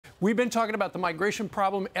We've been talking about the migration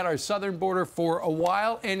problem at our southern border for a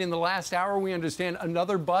while, and in the last hour, we understand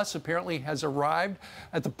another bus apparently has arrived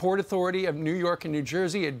at the Port Authority of New York and New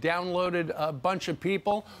Jersey. It downloaded a bunch of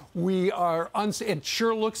people. It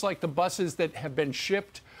sure looks like the buses that have been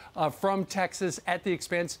shipped from Texas at the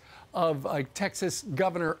expense of Texas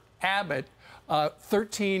Governor Abbott.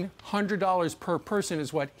 $1,300 per person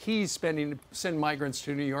is what he's spending to send migrants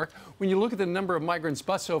to New York. When you look at the number of migrants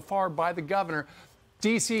bused so far by the governor,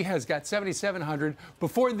 D.C. has got 7,700.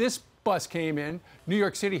 Before this bus came in, New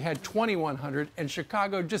York City had 2,100, and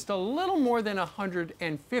Chicago just a little more than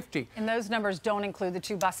 150. And those numbers don't include the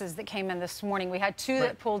two buses that came in this morning. We had two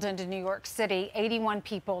that pulled into New York City, 81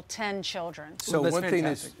 people, 10 children. So one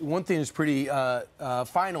thing is pretty,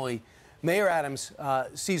 finally, Mayor Adams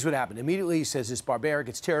sees what happened. Immediately he says, it's barbaric,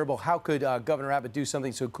 it's terrible. How could Governor Abbott do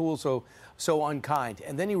something so cool, so unkind?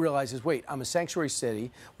 And then he realizes, wait, I'm a sanctuary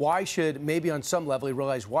city. Why should, maybe on some level, he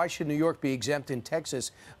realized, why should New York be exempt and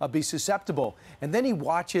Texas be susceptible? And then he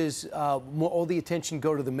watches all the attention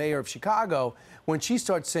go to the mayor of Chicago when she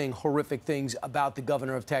starts saying horrific things about the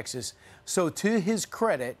governor of Texas. So to his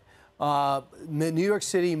credit, New York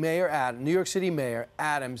City Mayor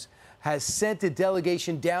Adams has sent a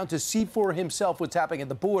delegation down to see for himself what's happening at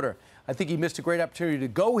the border. I think he missed a great opportunity to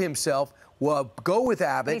go himself, go with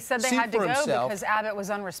Abbott. He said they had to go because Abbott was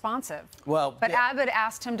unresponsive. Well, but Abbott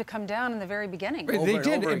asked him to come down in the very beginning. They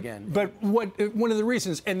did. But one of the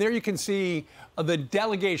reasons, and there you can see the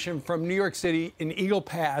delegation from New York City in Eagle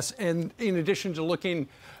Pass, and in addition to looking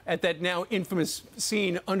at that now infamous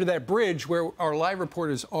scene under that bridge where our live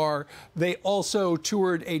reporters are, they also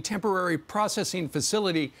toured a temporary processing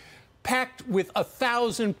facility packed with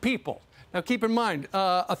 1,000 people. Now, keep in mind,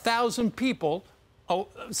 1,000 people,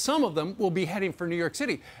 some of them will be heading for New York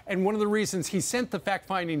City. And one of the reasons he sent the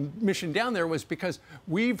fact-finding mission down there was because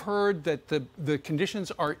we've heard that the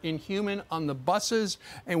conditions are inhuman on the buses,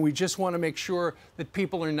 and we just want to make sure that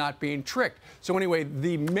people are not being tricked. So anyway,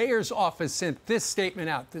 the mayor's office sent this statement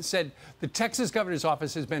out that said the Texas governor's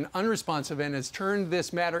office has been unresponsive and has turned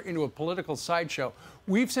this matter into a political sideshow.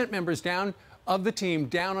 We've sent members down of the team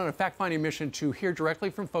down on a fact-finding mission to hear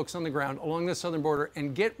directly from folks on the ground along the southern border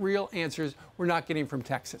and get real answers we're not getting from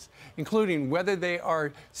Texas, including whether they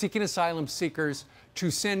are seeking asylum seekers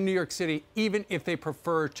to send New York City, even if they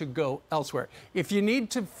prefer to go elsewhere. If you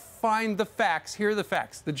need to find the facts, here are the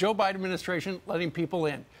facts. The Joe Biden administration letting people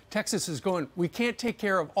in. Texas is going, we can't take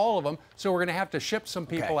care of all of them, so we're going to have to ship some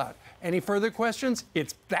people out. Any further questions?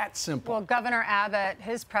 It's that simple. Well, Governor Abbott,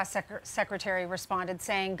 his press secretary responded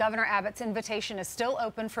saying Governor Abbott's invitation is still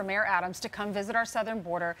open for Mayor Adams to come visit our southern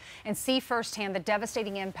border and see firsthand the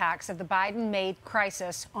devastating impacts of the Biden-made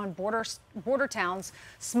crisis on border towns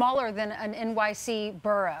smaller than an NYC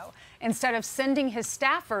borough, instead of sending his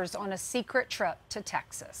staffers on a secret trip to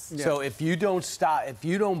Texas. Yeah. So if you don't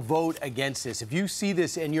vote against this, if you see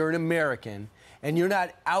this and you're an American and you're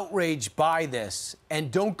not outraged by this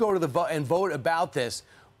and don't go to the vote and vote about this,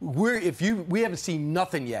 we haven't seen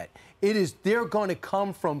nothing yet. They're going to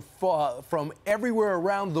come from everywhere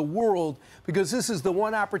around the world, because this is the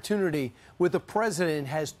one opportunity where the president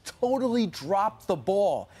has totally dropped the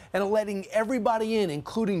ball and letting everybody in,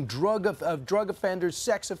 including drug offenders,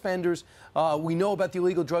 sex offenders. We know about the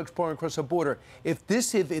illegal drugs pouring across the border. If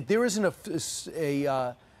there isn't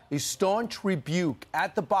a staunch rebuke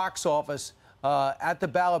at the box office, at the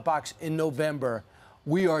ballot box in November,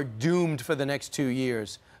 we are doomed for the next 2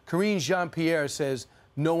 years. Karine Jean-Pierre says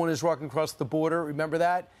no one is walking across the border. Remember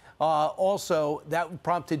that? Also, that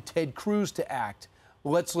prompted Ted Cruz to act.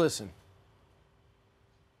 Let's listen.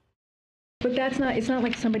 But it's not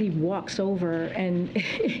like somebody walks over and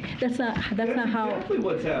that's not how. Exactly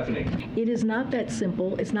what's happening. It is not that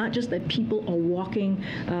simple. It's not just that people are walking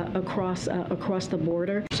across the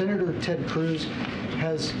border. Senator Ted Cruz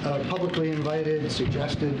has publicly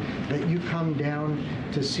suggested that you come down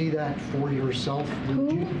to see that for yourself.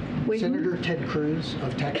 Senator Ted Cruz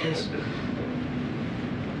of Texas.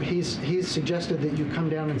 He's suggested that you come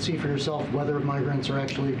down and see for yourself whether migrants are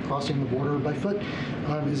actually crossing the border by foot.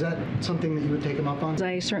 Is that something that you would take him up on?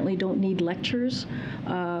 I certainly don't need lectures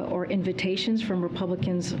or invitations from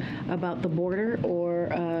Republicans about the border or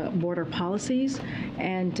border policies,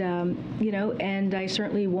 and and I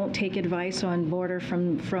certainly won't take advice on border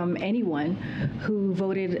from anyone who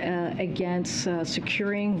voted against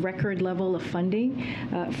securing record level of funding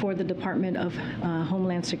for the Department of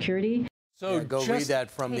Homeland Security. So go read that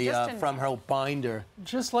from from her binder.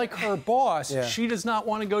 Just like her boss, she does not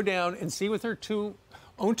want to go down and see with her two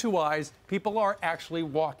own two eyes, people are actually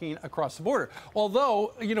walking across the border.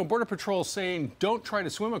 Although, you know, Border Patrol is saying don't try to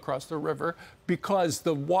swim across the river because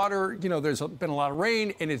the water, you know, there's been a lot of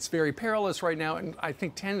rain and it's very perilous right now. And I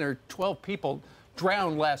think 10 or 12 people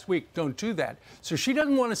drowned last week. Don't do that. So she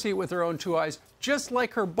doesn't want to see it with her own two eyes, just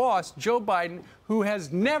like her boss, Joe Biden, who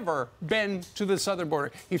has never been to the southern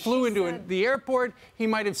border. He flew into the airport. He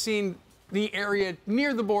might have seen the area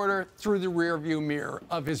near the border through the rearview mirror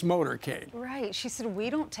of his motorcade. Right. She said, we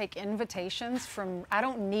don't take invitations from, I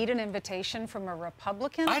don't need an invitation from a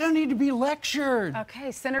Republican. I don't need to be lectured.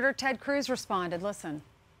 Okay. Senator Ted Cruz responded. Listen.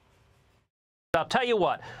 I'll tell you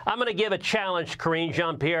what, I'm going to give a challenge to Karine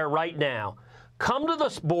Jean-Pierre right now. Come to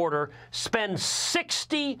this border, spend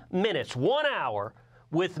 60 minutes, 1 hour,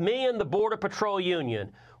 with me and the Border Patrol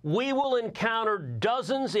Union. We will encounter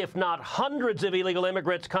dozens, if not hundreds, of illegal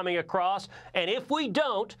immigrants coming across. And if we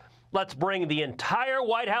don't, let's bring the entire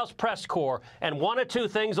White House press corps, and one of two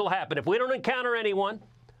things will happen. If we don't encounter anyone,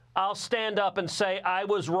 I'll stand up and say I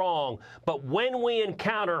was wrong. But when we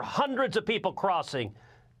encounter hundreds of people crossing,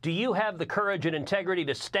 do you have the courage and integrity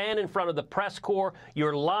to stand in front of the press corps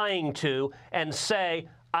you're lying to and say,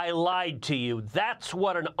 I lied to you? That's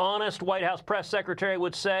what an honest White House press secretary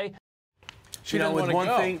would say. You know, with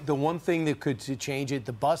the one thing that could change it,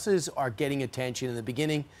 the buses are getting attention. In the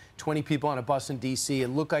beginning, 20 people on a bus in D.C., it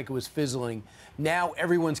looked like it was fizzling. Now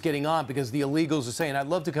everyone's getting on because the illegals are saying, I'd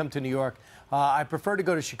love to come to New York. I prefer to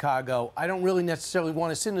go to Chicago. I don't really necessarily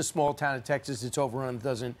want to sit in a small town in Texas that's overrun,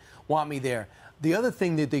 doesn't want me there. The other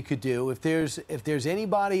thing that they could do, if there's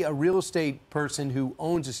anybody, a real estate person who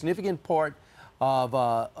owns a significant part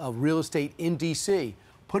of real estate in D.C.,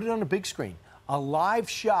 put it on a big screen. A live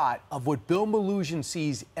shot of what Bill Maloogian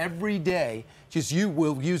sees every day.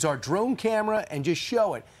 We'll use our drone camera and just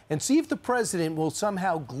show it and see if the president will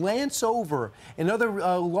somehow glance over and other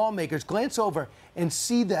lawmakers glance over and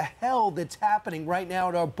see the hell that's happening right now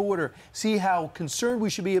at our border, see how concerned we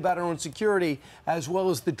should be about our own security as well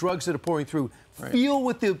as the drugs that are pouring through. Right. Feel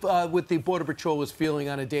what the Border Patrol is feeling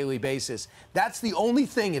on a daily basis. That's the only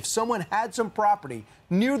thing. If someone had some property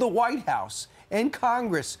near the White House and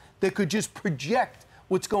Congress that could just project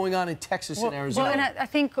what's going on in Texas and Arizona. Well, and I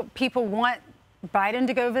think people want Biden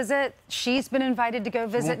to go visit. She's been invited to go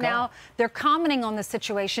visit now. They're commenting on the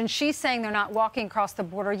situation. She's saying they're not walking across the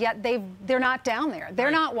border, yet they're not down there.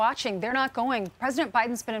 They're not watching. They're not going. President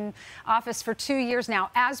Biden's been in office for 2 years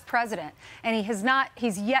now as president, and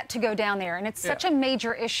he's yet to go down there. And it's such a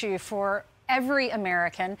major issue for every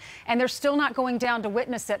American, and they're still not going down to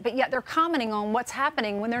witness it, but yet they're commenting on what's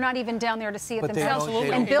happening when they're not even down there to see it themselves.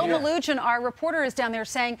 And Bill Maloogian, our reporter, is down there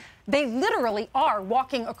saying they literally are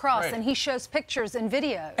walking across, and he shows pictures and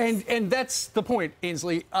videos. And that's the point,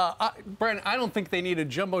 Ainsley. Brian, I don't think they need a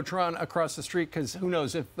Jumbotron across the street because who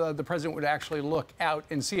knows if the president would actually look out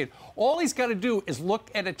and see it. All he's got to do is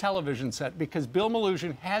look at a television set because Bill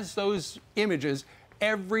Maloogian has those images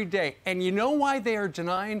every day. And you know why they are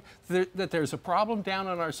denying that there's a problem down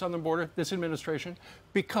on our southern border, this administration?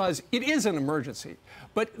 Because it is an emergency.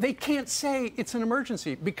 But they can't say it's an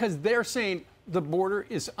emergency because they're saying the border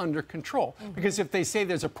is under control. Because if they say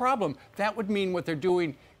there's a problem, that would mean what they're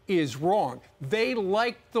doing is wrong. They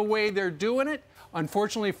like the way they're doing it.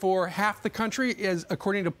 Unfortunately, for half the country, is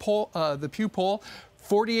according to the Pew poll,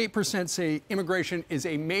 48% say immigration is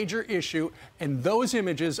a major issue, and those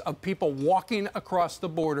images of people walking across the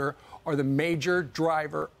border are the major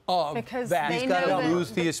driver of that. He's got to lose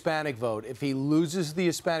the Hispanic vote. If he loses the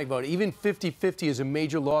Hispanic vote, even 50-50 is a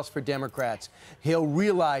major loss for Democrats. He'll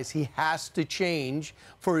realize he has to change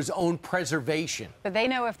for his own preservation. But they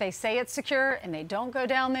know if they say it's secure and they don't go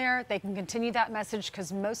down there, they can continue that message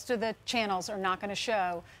because most of the channels are not going to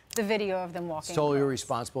show the video of them walking. Solely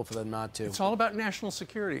irresponsible for them not to. It's all about national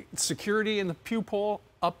security. Security in the Pew poll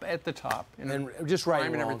up at the top. And just right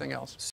and everything else.